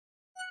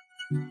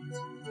Welcome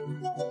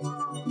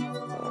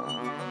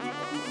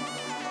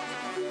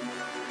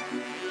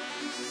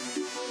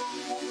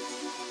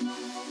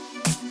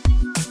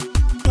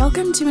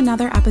to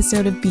another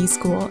episode of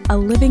B-School, a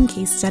living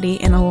case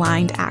study in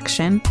aligned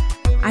action.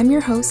 I'm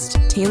your host,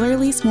 Taylor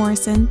Elise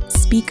Morrison,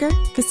 speaker,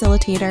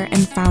 facilitator,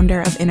 and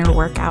founder of Inner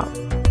Workout.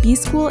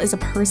 B-School is a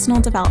personal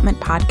development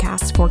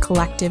podcast for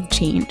collective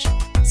change.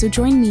 So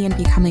join me in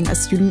becoming a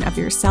student of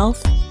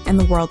yourself and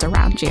the world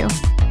around you.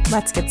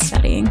 Let's get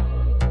studying.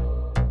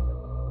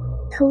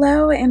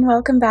 Hello, and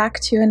welcome back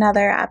to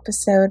another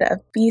episode of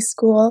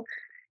B-School.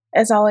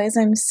 As always,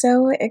 I'm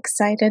so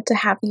excited to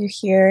have you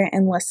here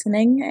and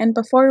listening. And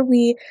before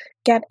we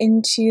get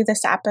into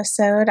this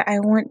episode, I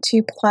want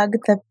to plug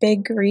the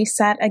Big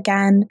Reset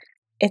again.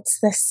 It's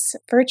this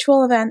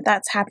virtual event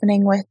that's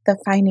happening with the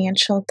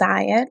Financial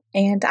Diet,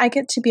 and I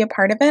get to be a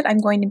part of it. I'm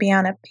going to be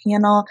on a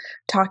panel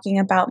talking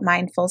about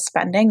mindful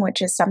spending,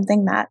 which is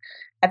something that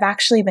I've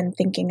actually been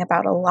thinking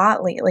about a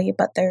lot lately,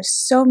 but there's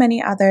so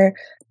many other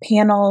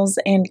panels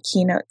and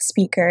keynote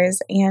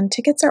speakers, and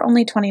tickets are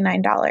only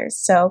 $29.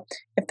 So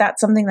if that's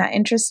something that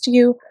interests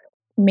you,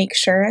 make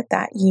sure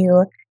that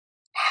you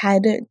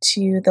head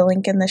to the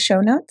link in the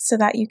show notes so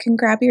that you can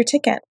grab your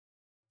ticket.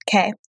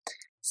 Okay,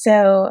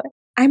 so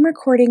I'm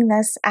recording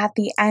this at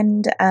the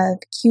end of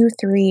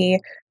Q3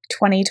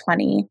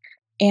 2020,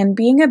 and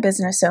being a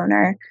business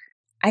owner,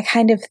 I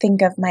kind of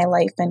think of my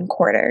life in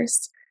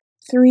quarters.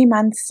 3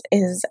 months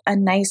is a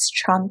nice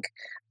chunk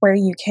where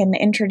you can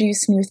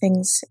introduce new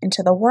things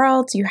into the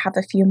world. You have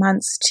a few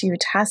months to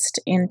test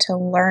and to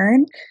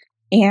learn.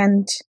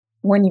 And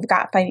when you've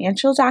got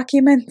financial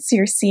documents,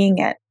 you're seeing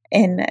it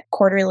in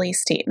quarterly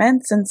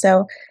statements. And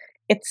so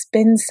it's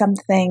been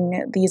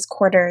something, these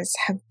quarters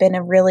have been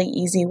a really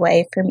easy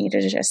way for me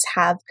to just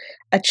have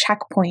a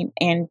checkpoint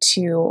and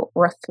to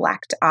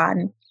reflect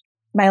on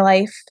my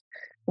life,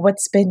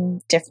 what's been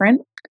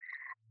different,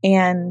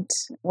 and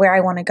where I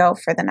want to go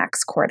for the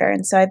next quarter.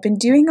 And so I've been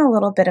doing a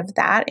little bit of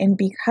that. And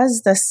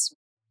because this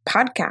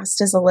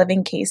podcast is a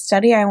living case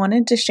study, I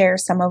wanted to share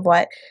some of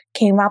what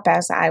came up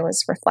as I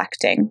was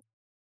reflecting.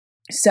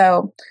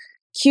 So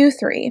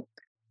Q3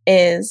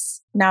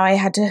 is, now I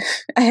had to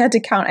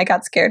count. I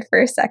got scared for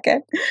a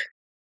second.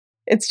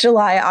 It's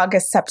July,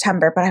 August,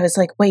 September, but I was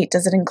like, wait,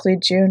 does it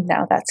include June?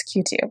 No, that's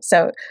Q2.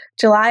 So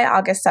July,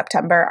 August,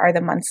 September are the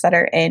months that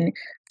are in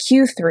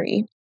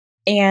Q3.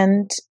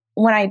 And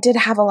when I did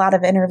have a lot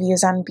of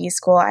interviews on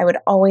B-School, I would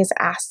always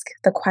ask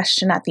the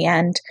question at the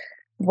end,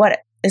 what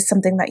is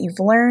something that you've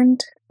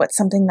learned? What's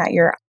something that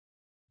you're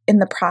in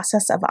the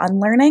process of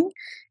unlearning?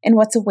 And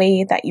what's a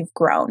way that you've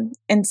grown?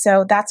 And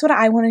so that's what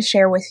I want to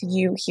share with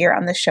you here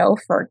on the show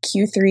for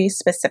Q3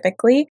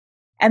 specifically.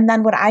 And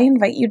then what I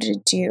invite you to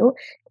do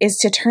is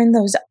to turn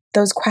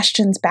those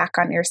questions back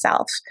on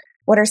yourself.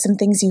 What are some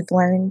things you've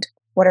learned?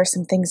 What are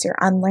some things you're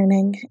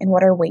unlearning? And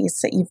what are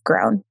ways that you've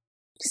grown?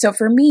 So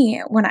for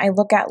me, when I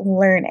look at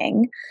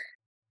learning,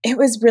 it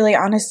was really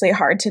honestly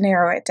hard to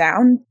narrow it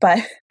down, but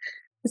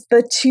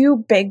the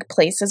two big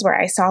places where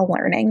I saw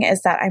learning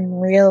is that I'm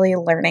really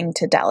learning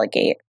to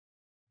delegate.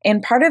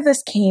 And part of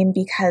this came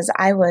because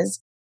I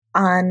was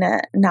on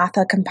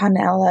Natha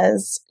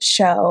Campanella's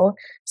show,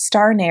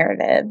 Star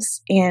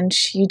Narratives, and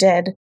she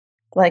did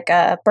like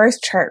a birth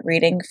chart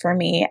reading for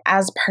me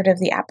as part of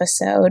the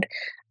episode.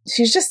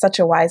 She's just such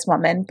a wise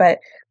woman, but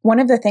one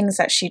of the things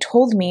that she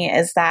told me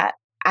is that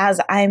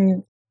as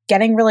I'm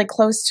getting really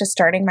close to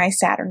starting my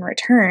Saturn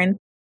return,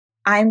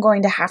 I'm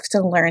going to have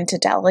to learn to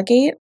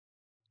delegate.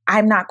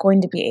 I'm not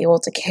going to be able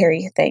to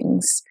carry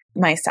things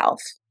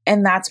myself.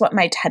 And that's what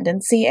my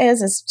tendency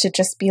is to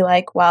just be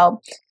like,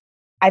 well,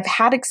 I've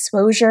had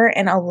exposure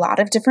in a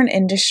lot of different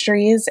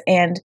industries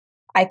and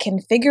I can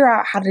figure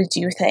out how to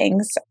do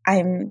things.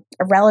 I'm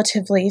a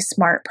relatively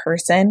smart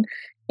person.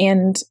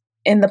 And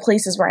in the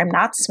places where I'm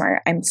not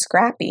smart, I'm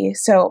scrappy.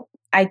 So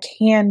I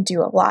can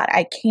do a lot.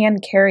 I can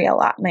carry a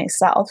lot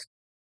myself.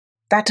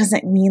 That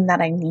doesn't mean that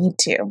I need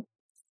to.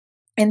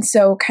 And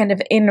so kind of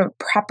in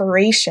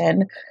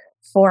preparation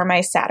for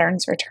my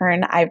Saturn's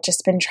return, I've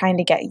just been trying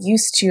to get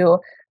used to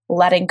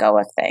letting go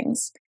of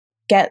things.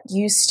 Get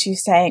used to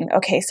saying,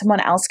 okay, someone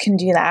else can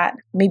do that.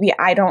 Maybe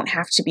I don't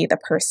have to be the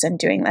person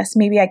doing this.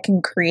 Maybe I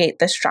can create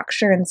the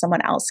structure and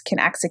someone else can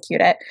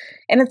execute it.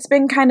 And it's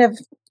been kind of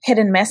hit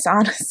and miss,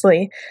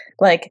 honestly.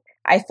 Like,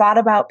 I thought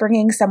about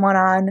bringing someone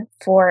on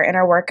for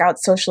Inner Workout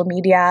social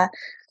media,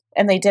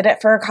 and they did it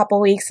for a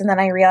couple weeks. And then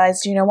I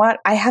realized, you know what?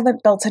 I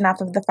haven't built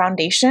enough of the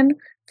foundation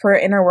for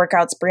Inner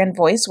Workout's brand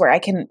voice where I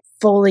can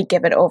fully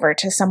give it over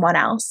to someone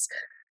else.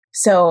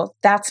 So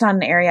that's not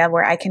an area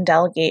where I can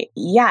delegate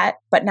yet,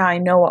 but now I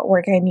know what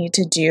work I need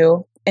to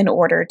do in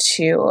order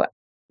to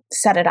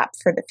set it up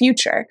for the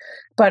future.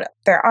 But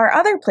there are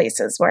other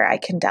places where I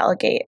can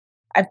delegate.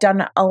 I've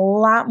done a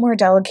lot more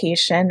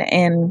delegation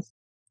in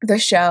the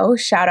show.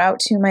 Shout out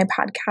to my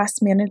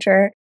podcast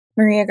manager,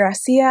 Maria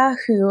Gracia,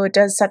 who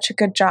does such a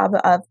good job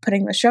of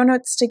putting the show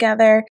notes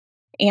together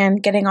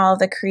and getting all of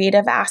the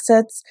creative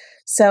assets.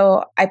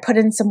 So I put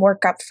in some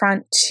work up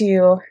front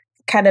to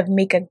kind of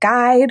make a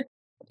guide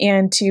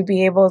and to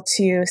be able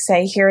to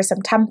say, here are some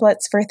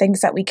templates for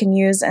things that we can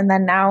use. And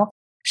then now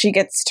she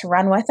gets to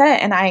run with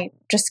it and I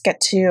just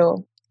get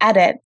to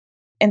edit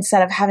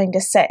instead of having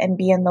to sit and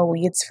be in the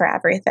weeds for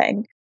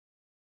everything.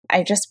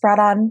 I just brought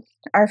on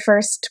our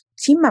first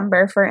team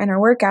member for Inner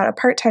Workout, a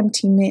part-time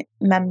team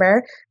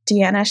member,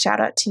 Deanna, shout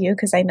out to you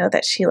because I know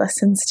that she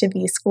listens to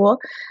B-School,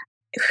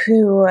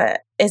 who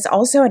is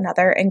also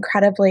another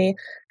incredibly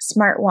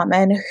smart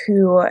woman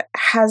who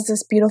has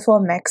this beautiful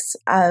mix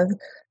of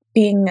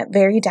being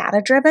very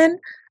data-driven,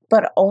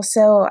 but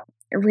also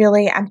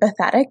really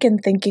empathetic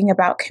and thinking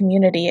about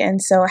community.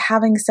 And so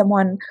having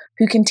someone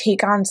who can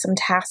take on some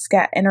tasks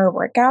at Inner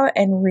Workout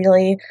and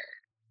really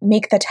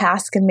make the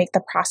task and make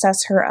the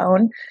process her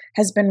own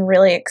has been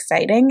really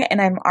exciting. And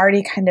I'm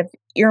already kind of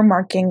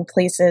earmarking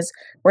places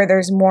where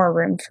there's more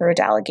room for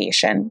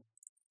delegation.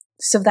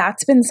 So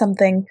that's been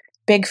something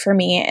big for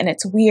me, and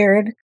it's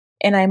weird.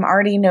 And I'm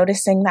already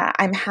noticing that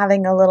I'm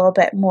having a little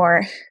bit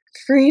more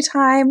free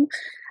time.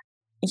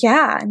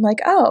 Yeah, I'm like,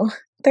 oh,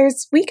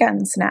 there's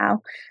weekends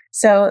now.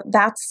 So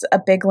that's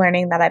a big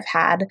learning that I've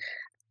had.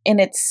 And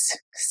it's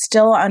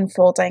still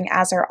unfolding,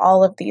 as are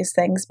all of these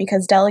things,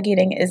 because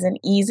delegating isn't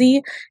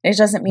easy. It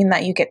doesn't mean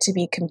that you get to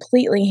be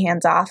completely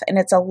hands off, and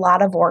it's a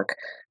lot of work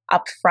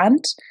up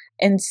front.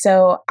 And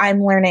so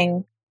I'm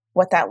learning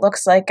what that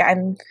looks like.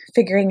 I'm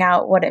figuring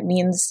out what it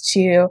means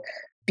to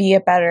be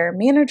a better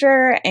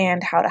manager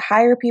and how to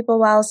hire people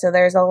well. So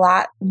there's a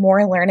lot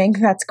more learning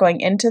that's going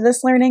into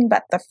this learning.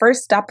 But the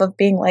first step of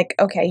being like,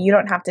 okay, you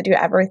don't have to do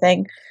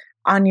everything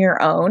on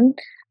your own,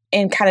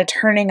 and kind of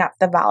turning up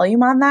the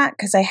volume on that,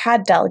 because I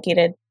had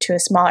delegated to a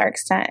smaller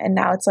extent, and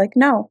now it's like,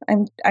 no,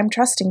 I'm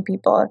trusting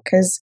people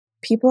because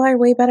people are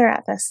way better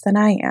at this than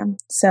I am.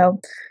 So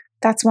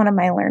that's one of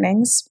my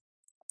learnings.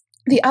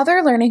 The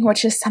other learning,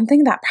 which is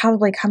something that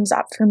probably comes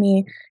up for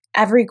me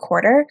every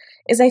quarter,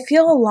 is I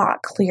feel a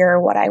lot clearer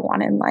what I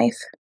want in life.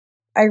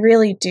 I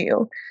really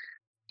do.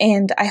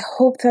 And I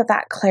hope that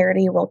that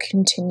clarity will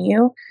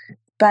continue.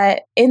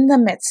 But in the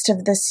midst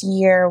of this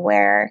year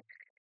where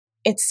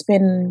it's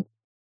been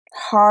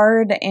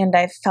hard and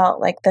I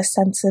felt like the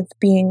sense of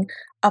being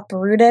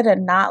uprooted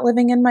and not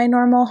living in my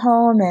normal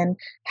home and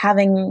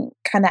having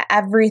kind of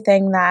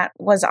everything that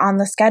was on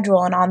the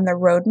schedule and on the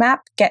roadmap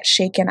get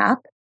shaken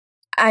up,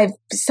 I've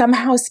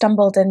somehow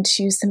stumbled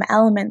into some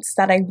elements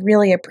that I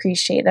really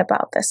appreciate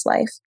about this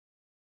life.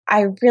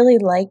 I really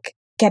like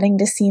getting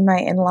to see my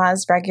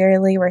in-laws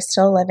regularly. We're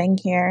still living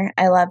here.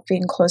 I love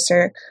being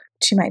closer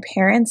to my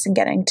parents and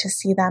getting to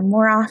see them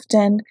more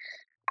often.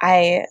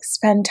 I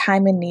spend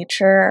time in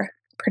nature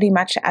pretty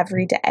much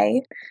every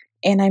day,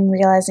 and I'm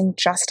realizing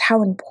just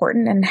how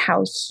important and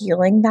how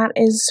healing that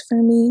is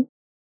for me.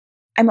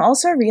 I'm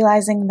also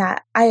realizing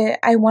that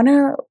I want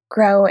to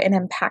grow an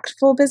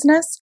impactful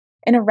business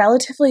in a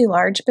relatively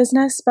large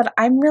business, but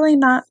I'm really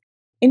not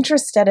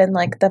interested in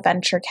like the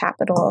venture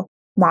capital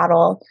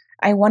model.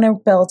 I want to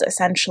build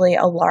essentially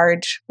a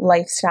large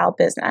lifestyle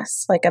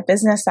business, like a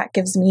business that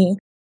gives me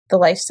the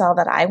lifestyle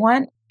that I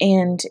want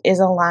and is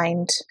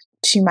aligned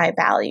to my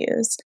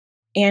values.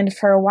 And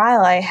for a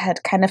while, I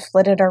had kind of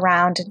flitted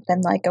around and been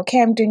like, okay,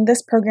 I'm doing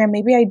this program.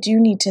 Maybe I do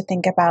need to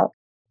think about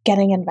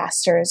getting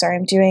investors, or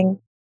I'm doing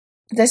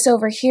this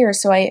over here.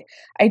 So I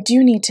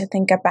do need to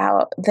think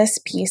about this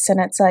piece. And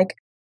it's like,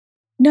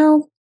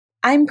 no,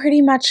 I'm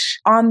pretty much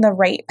on the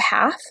right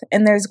path.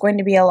 And there's going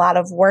to be a lot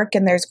of work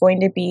and there's going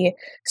to be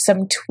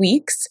some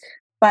tweaks.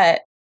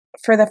 But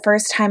for the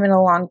first time in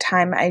a long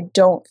time, I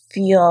don't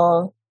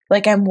feel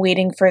like I'm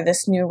waiting for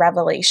this new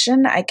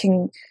revelation. I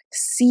can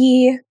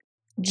see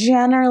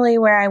generally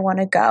where I want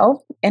to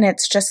go, and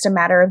it's just a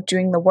matter of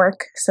doing the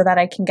work so that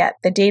I can get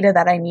the data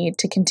that I need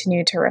to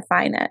continue to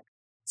refine it.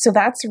 So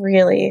that's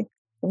really,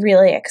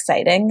 really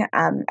exciting.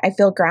 I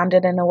feel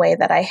grounded in a way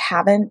that I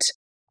haven't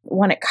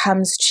when it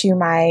comes to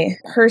my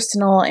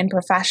personal and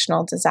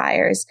professional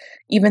desires,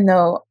 even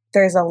though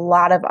there's a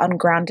lot of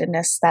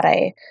ungroundedness that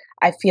I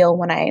feel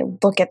when I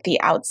look at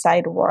the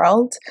outside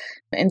world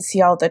and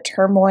see all the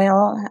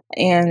turmoil.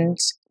 And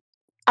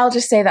I'll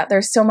just say that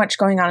there's so much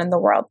going on in the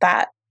world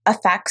that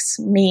affects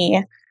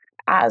me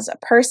as a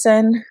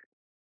person,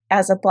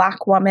 as a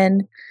Black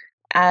woman,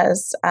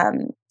 as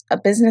a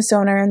business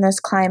owner in this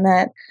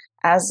climate,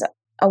 as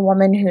a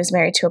woman who's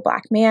married to a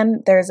Black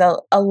man. There's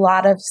a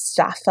lot of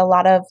stuff, a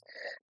lot of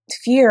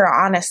fear,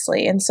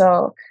 honestly. And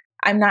so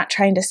I'm not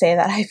trying to say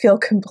that I feel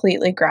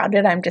completely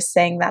grounded. I'm just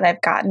saying that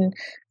I've gotten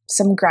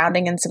some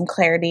grounding and some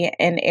clarity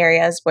in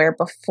areas where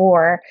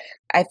before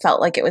I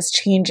felt like it was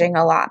changing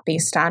a lot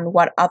based on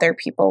what other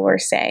people were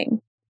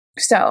saying.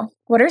 So,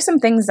 what are some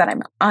things that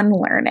I'm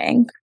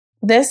unlearning?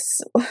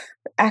 This,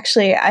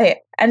 actually,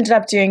 I ended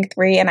up doing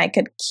 3 and I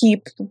could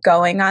keep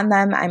going on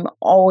them. I'm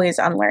always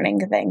unlearning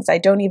things. I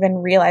don't even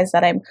realize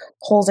that I'm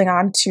holding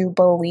on to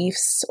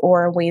beliefs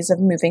or ways of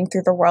moving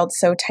through the world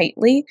so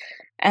tightly.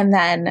 And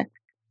then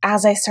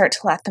as I start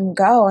to let them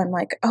go, I'm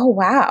like, oh,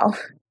 wow,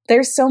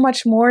 there's so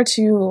much more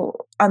to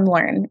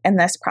unlearn in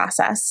this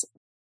process.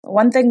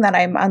 One thing that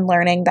I'm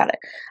unlearning, that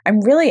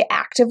I'm really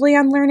actively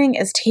unlearning,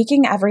 is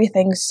taking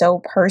everything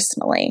so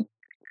personally.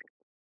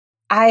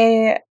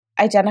 I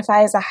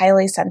identify as a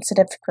highly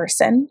sensitive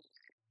person.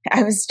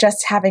 I was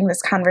just having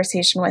this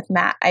conversation with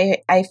Matt.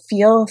 I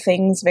feel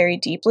things very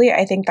deeply.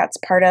 I think that's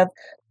part of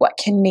what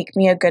can make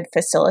me a good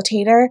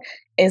facilitator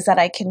is that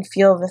I can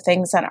feel the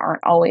things that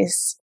aren't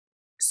always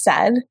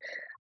said.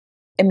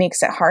 It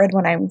makes it hard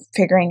when I'm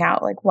figuring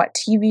out like what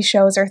TV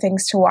shows or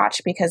things to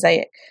watch because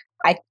I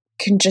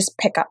can just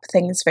pick up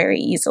things very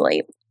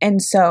easily.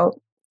 And so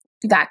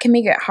that can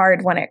make it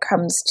hard when it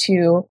comes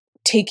to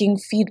taking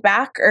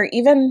feedback or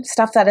even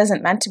stuff that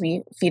isn't meant to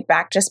be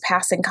feedback, just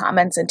passing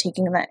comments and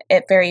taking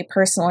it very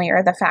personally,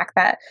 or the fact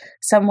that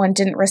someone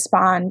didn't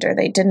respond or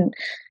they didn't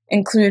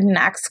include an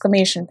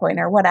exclamation point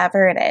or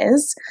whatever it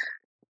is.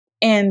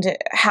 And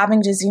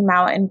having to zoom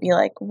out and be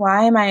like,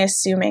 why am I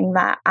assuming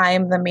that I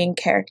am the main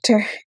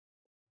character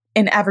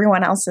in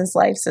everyone else's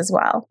lives as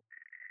well?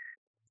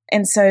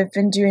 And so I've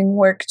been doing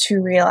work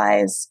to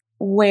realize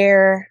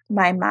where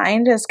my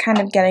mind is kind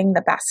of getting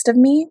the best of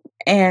me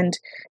and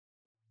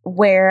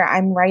where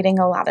I'm writing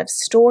a lot of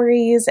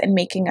stories and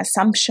making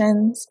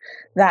assumptions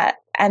that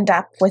end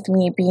up with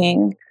me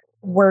being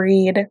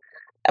worried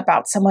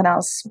about someone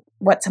else,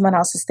 what someone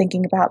else is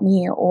thinking about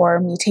me, or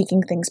me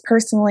taking things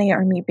personally,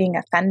 or me being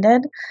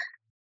offended.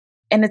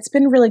 And it's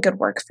been really good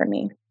work for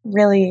me,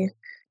 really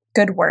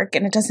good work.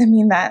 And it doesn't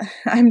mean that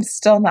I'm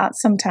still not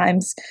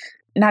sometimes,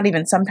 not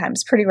even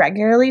sometimes, pretty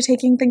regularly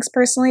taking things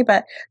personally,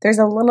 but there's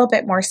a little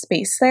bit more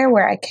space there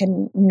where I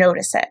can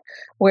notice it.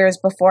 Whereas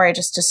before I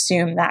just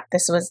assumed that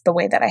this was the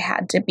way that I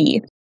had to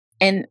be.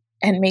 And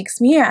makes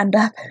me end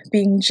up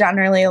being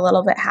generally a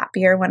little bit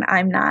happier when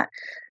I'm not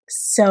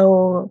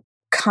so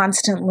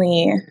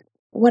constantly,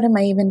 what am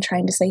I even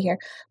trying to say here?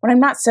 When I'm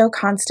not so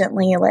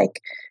constantly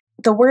like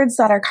the words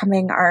that are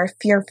coming are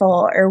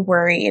fearful or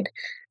worried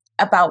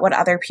about what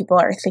other people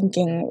are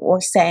thinking or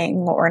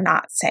saying or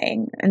not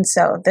saying. And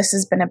so this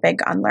has been a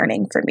big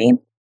unlearning for me.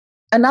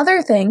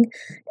 Another thing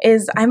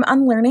is I'm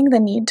unlearning the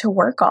need to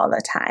work all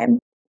the time.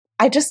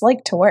 I just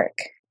like to work.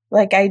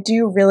 Like I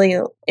do really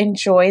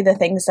enjoy the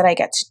things that I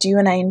get to do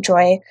and I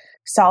enjoy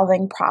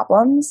solving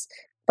problems,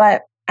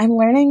 but I'm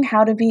learning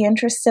how to be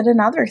interested in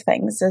other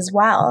things as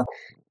well.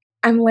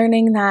 I'm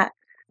learning that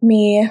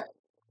me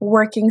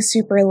working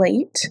super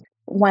late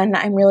when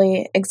I'm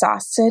really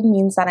exhausted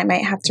means that I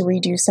might have to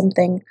redo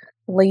something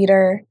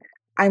later.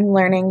 I'm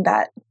learning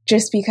that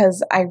just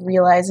because I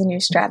realize a new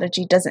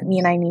strategy doesn't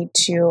mean I need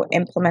to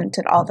implement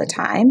it all the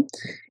time.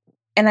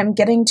 And I'm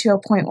getting to a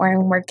point where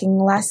I'm working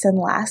less and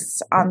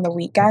less on the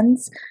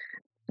weekends.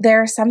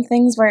 There are some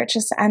things where it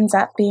just ends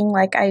up being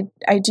like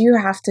I do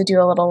have to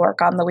do a little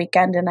work on the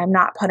weekend, and I'm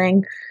not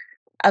putting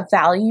a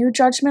value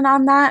judgment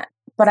on that,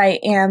 but I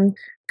am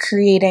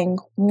creating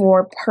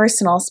more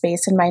personal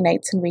space in my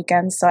nights and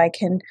weekends so I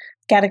can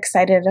get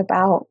excited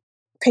about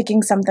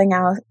picking something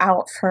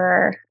out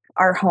for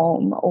our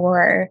home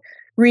or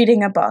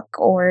reading a book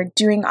or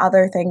doing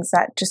other things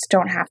that just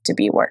don't have to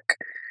be work.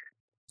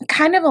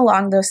 Kind of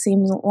along those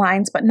same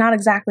lines, but not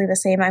exactly the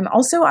same, I'm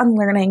also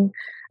unlearning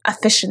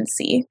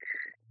efficiency.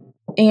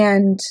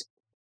 And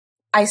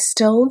I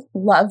still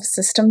love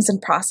systems and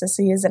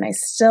processes, and I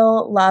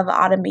still love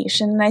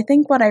automation. And I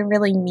think what I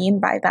really mean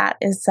by that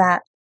is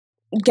that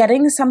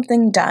getting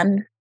something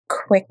done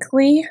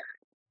quickly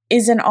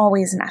isn't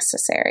always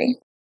necessary.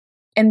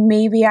 And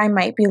maybe I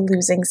might be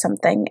losing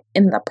something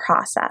in the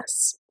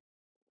process.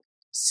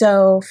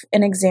 So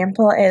an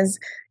example is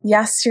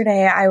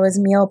yesterday I was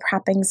meal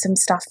prepping some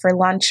stuff for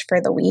lunch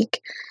for the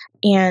week,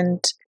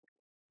 and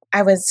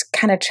I was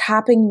kind of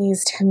chopping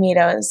these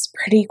tomatoes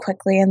pretty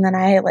quickly, and then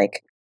I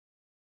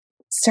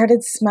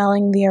started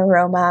smelling the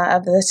aroma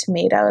of the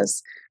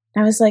tomatoes.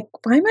 And I was like,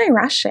 why am I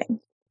rushing?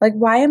 Like,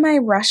 why am I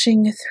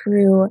rushing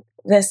through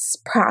this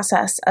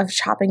process of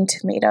chopping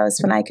tomatoes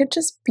when I could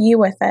just be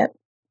with it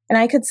and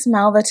I could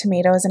smell the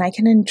tomatoes and I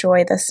can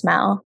enjoy the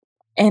smell?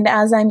 And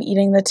as I'm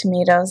eating the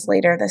tomatoes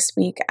later this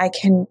week, I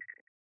can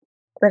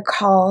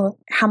recall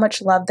how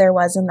much love there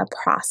was in the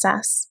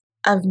process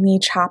of me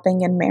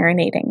chopping and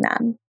marinating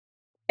them.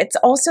 It's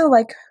also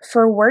like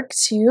for work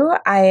too,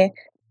 I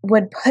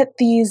would put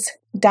these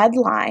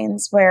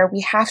deadlines where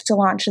we have to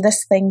launch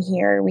this thing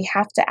here, we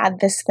have to add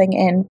this thing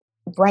in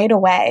right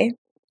away.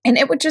 And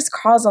it would just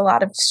cause a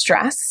lot of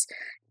stress.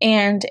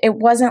 And it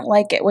wasn't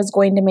like it was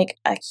going to make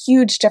a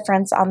huge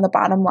difference on the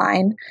bottom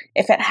line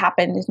if it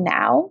happened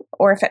now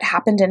or if it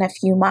happened in a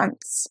few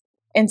months.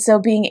 And so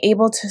being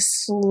able to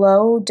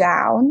slow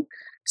down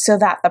so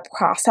that the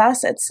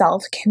process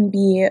itself can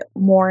be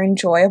more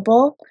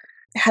enjoyable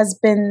has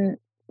been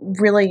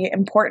really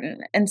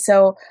important. And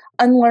so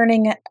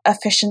unlearning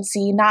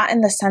efficiency, not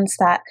in the sense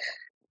that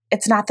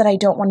it's not that I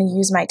don't want to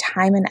use my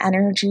time and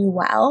energy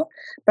well,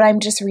 but I'm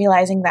just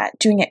realizing that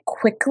doing it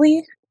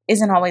quickly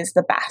isn't always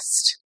the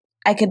best.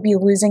 I could be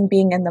losing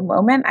being in the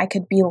moment. I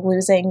could be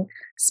losing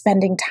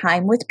spending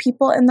time with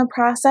people in the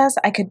process.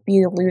 I could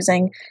be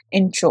losing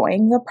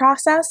enjoying the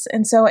process.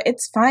 And so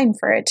it's fine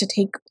for it to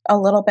take a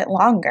little bit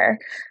longer,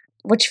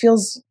 which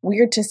feels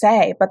weird to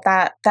say, but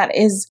that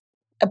is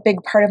a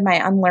big part of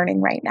my unlearning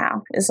right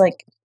now is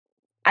like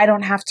I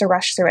don't have to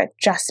rush through it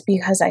just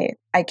because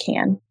I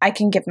can. I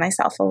can give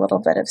myself a little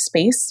bit of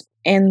space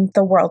and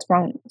the world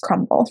won't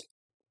crumble.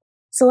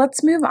 So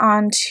let's move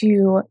on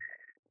to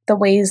the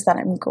ways that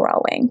I'm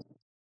growing.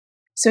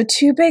 So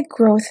 2 big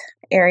growth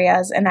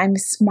areas, and I'm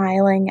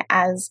smiling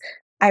as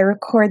I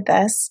record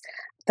this.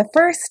 The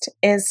first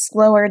is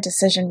slower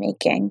decision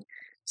making.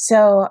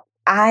 So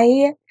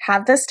I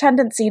have this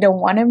tendency to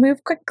want to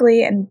move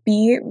quickly and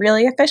be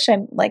really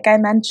efficient, like I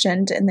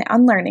mentioned in the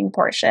unlearning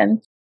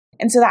portion.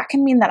 And so that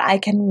can mean that I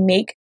can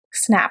make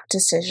snap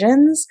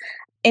decisions.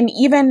 And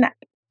even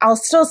I'll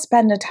still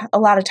spend a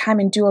lot of time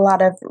and do a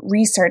lot of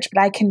research,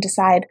 but I can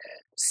decide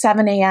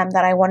 7 a.m.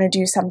 that I want to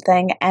do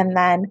something and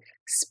then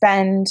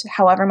spend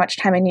however much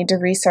time I need to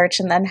research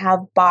and then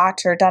have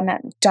bought or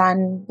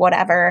done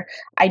whatever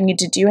I need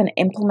to do and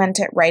implement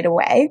it right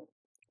away.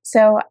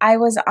 So I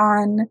was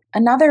on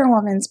another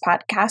woman's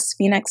podcast,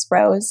 Phoenix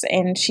Rose,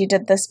 and she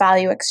did this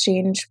value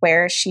exchange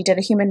where she did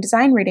a human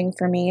design reading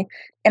for me,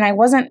 and I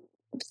wasn't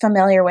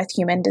familiar with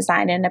human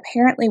design. And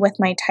apparently with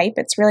my type,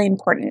 it's really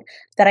important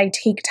that I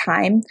take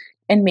time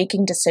in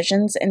making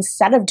decisions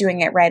instead of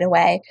doing it right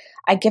away.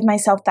 I give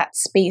myself that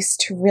space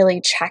to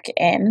really check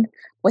in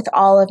with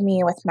all of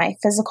me, with my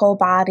physical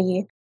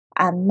body,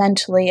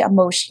 mentally,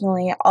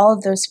 emotionally, all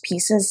of those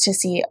pieces to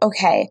see,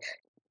 okay,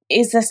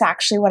 is this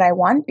actually what I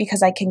want?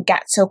 Because I can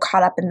get so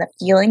caught up in the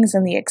feelings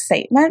and the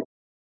excitement.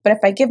 But if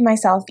I give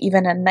myself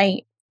even a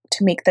night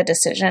to make the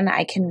decision,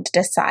 I can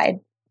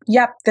decide,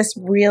 yep, this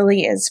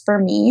really is for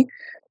me,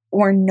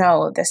 or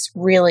no, this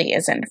really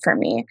isn't for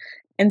me.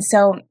 And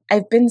so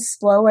I've been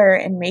slower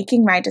in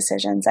making my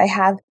decisions. I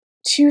have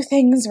 2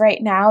 things right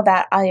now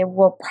that I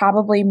will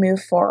probably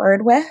move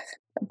forward with.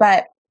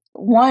 But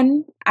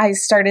one, I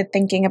started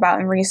thinking about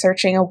and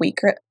researching a week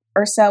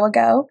or so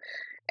ago,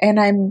 and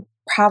I'm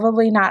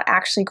probably not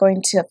actually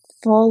going to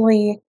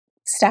fully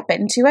step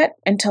into it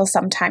until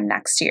sometime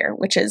next year,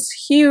 which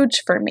is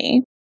huge for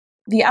me.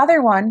 The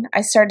other one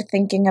I started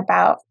thinking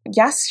about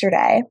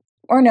yesterday,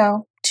 or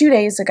no, 2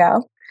 days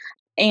ago,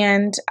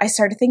 and I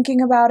started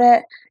thinking about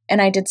it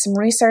and I did some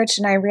research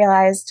and I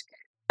realized,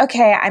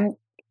 okay,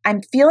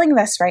 I'm feeling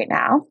this right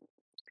now.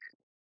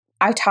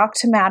 I talked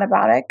to Matt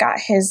about it, got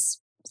his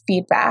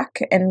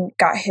feedback and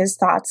got his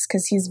thoughts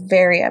because he's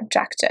very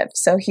objective.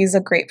 So he's a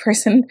great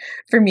person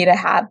for me to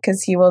have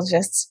because he will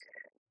just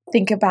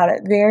think about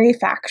it very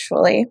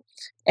factually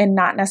and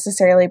not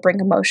necessarily bring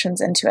emotions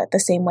into it the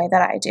same way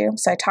that I do.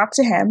 So I talked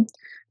to him.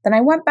 Then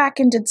I went back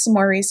and did some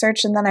more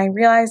research, and then I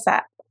realized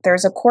that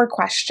there's a core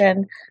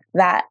question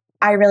that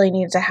I really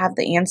needed to have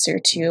the answer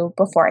to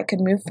before I could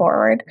move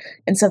forward.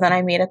 And so then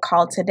I made a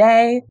call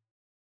today.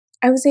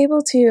 I was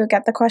able to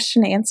get the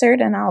question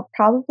answered, and I'll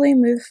probably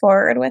move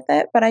forward with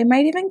it, but I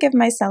might even give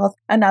myself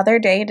another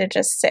day to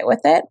just sit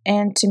with it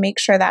and to make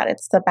sure that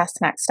it's the best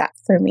next step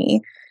for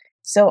me.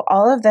 So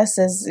all of this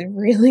is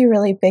really,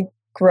 really big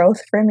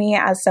growth for me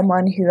as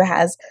someone who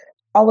has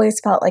always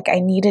felt like I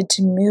needed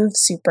to move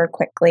super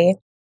quickly.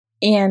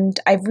 And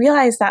I've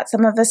realized that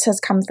some of this has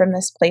come from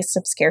this place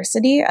of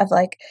scarcity of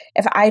like,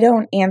 if I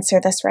don't answer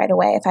this right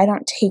away, if I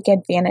don't take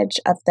advantage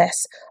of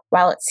this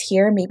while it's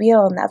here, maybe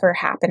it'll never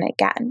happen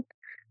again.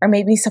 Or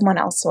maybe someone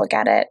else will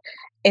get it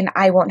and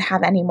I won't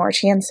have any more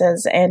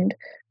chances. And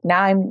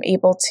now I'm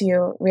able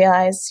to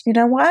realize, you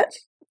know what?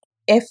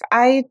 If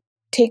I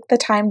take the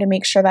time to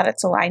make sure that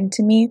it's aligned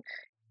to me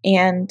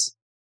and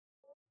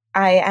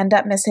I end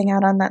up missing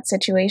out on that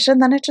situation,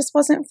 then it just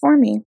wasn't for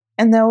me.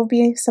 And there will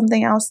be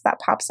something else that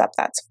pops up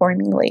that's for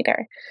me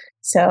later.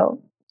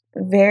 So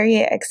very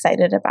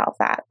excited about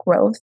that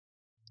growth.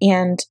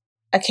 And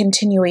a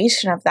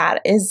continuation of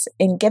that is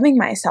in giving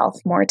myself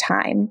more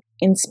time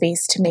in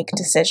space to make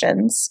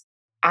decisions.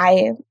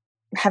 I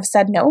have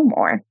said no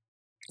more.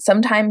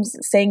 Sometimes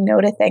saying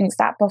no to things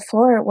that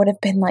before would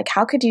have been like,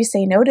 how could you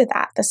say no to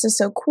that? This is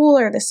so cool,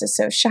 or this is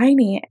so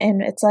shiny.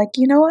 And it's like,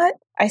 you know what?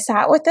 I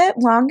sat with it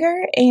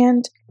longer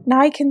and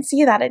now I can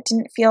see that it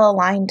didn't feel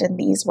aligned in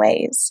these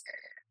ways.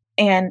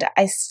 And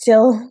I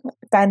still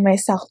find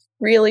myself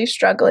really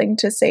struggling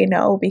to say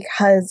no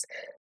because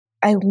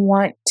I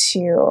want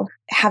to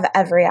have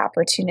every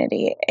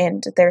opportunity,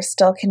 and there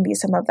still can be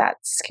some of that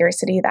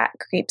scarcity that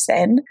creeps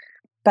in,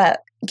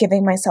 but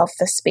giving myself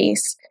the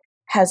space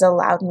has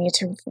allowed me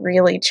to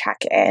really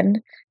check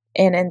in.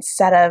 And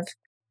instead of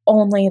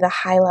only the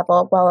high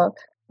level, well,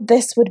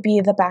 this would be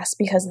the best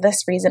because of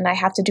this reason, I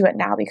have to do it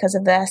now because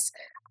of this,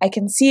 I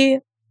can see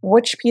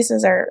which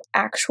pieces are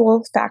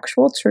actual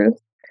factual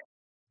truth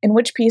and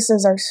which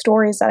pieces are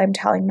stories that I'm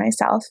telling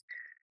myself.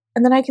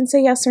 And then I can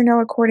say yes or no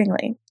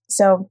accordingly.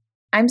 So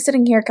I'm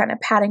sitting here kind of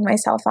patting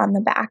myself on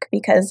the back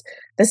because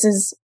this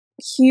is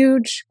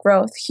huge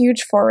growth,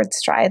 huge forward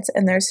strides,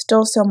 and there's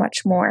still so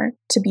much more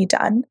to be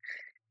done.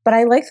 But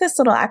I like this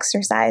little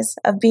exercise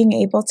of being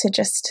able to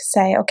just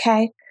say,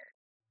 okay,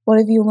 what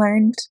have you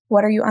learned?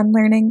 What are you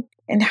unlearning?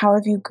 And how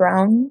have you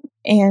grown?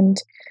 And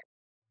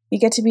you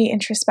get to be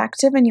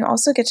introspective, and you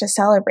also get to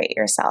celebrate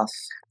yourself.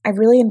 I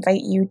really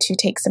invite you to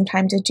take some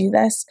time to do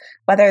this,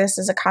 whether this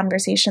is a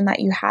conversation that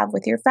you have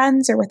with your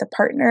friends or with a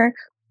partner,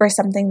 or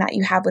something that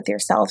you have with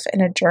yourself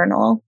in a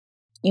journal.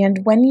 And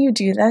when you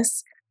do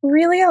this,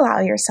 really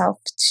allow yourself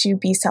to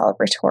be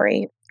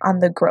celebratory on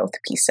the growth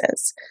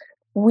pieces.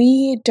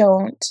 We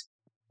don't,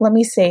 let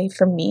me say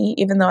for me,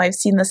 even though I've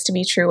seen this to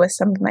be true with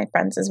some of my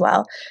friends as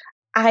well,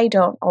 I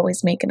don't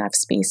always make enough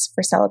space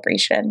for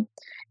celebration.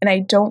 And I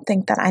don't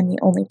think that I'm the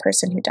only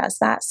person who does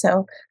that.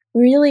 So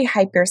really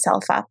hype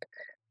yourself up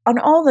on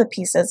all the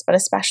pieces, but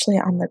especially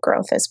on the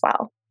growth as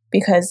well,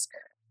 because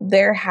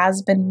there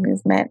has been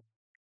movement.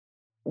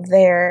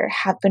 There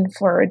have been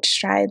forward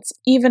strides.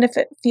 Even if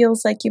it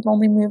feels like you've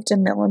only moved a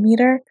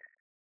millimeter,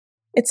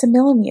 it's a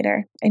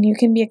millimeter, and you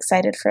can be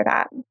excited for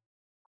that.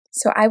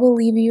 So I will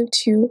leave you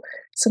to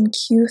some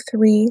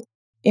Q3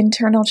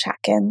 internal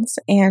check-ins,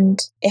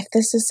 and if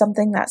this is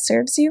something that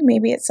serves you,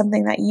 maybe it's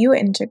something that you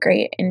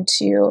integrate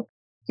into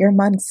your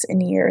months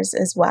and years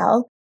as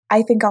well.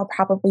 I think I'll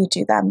probably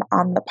do them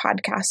on the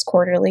podcast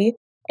quarterly.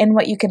 And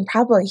what you can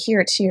probably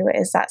hear too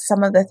is that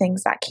some of the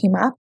things that came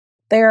up,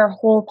 there are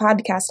whole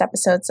podcast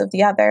episodes of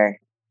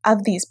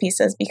these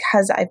pieces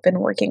because I've been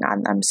working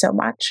on them so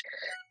much.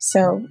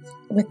 So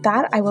with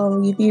that, I will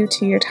leave you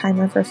to your time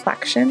of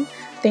reflection.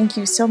 Thank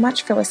you so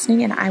much for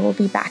listening, and I will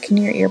be back in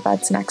your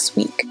earbuds next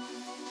week.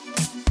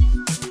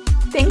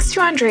 Thanks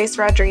to Andres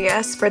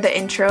Rodriguez for the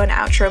intro and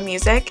outro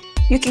music.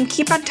 You can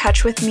keep in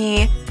touch with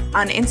me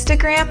on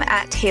Instagram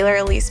at Taylor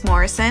Elyse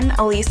Morrison.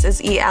 Elyse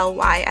is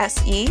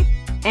ELYSE.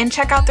 And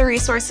check out the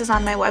resources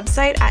on my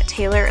website at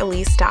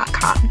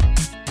taylorelyse.com.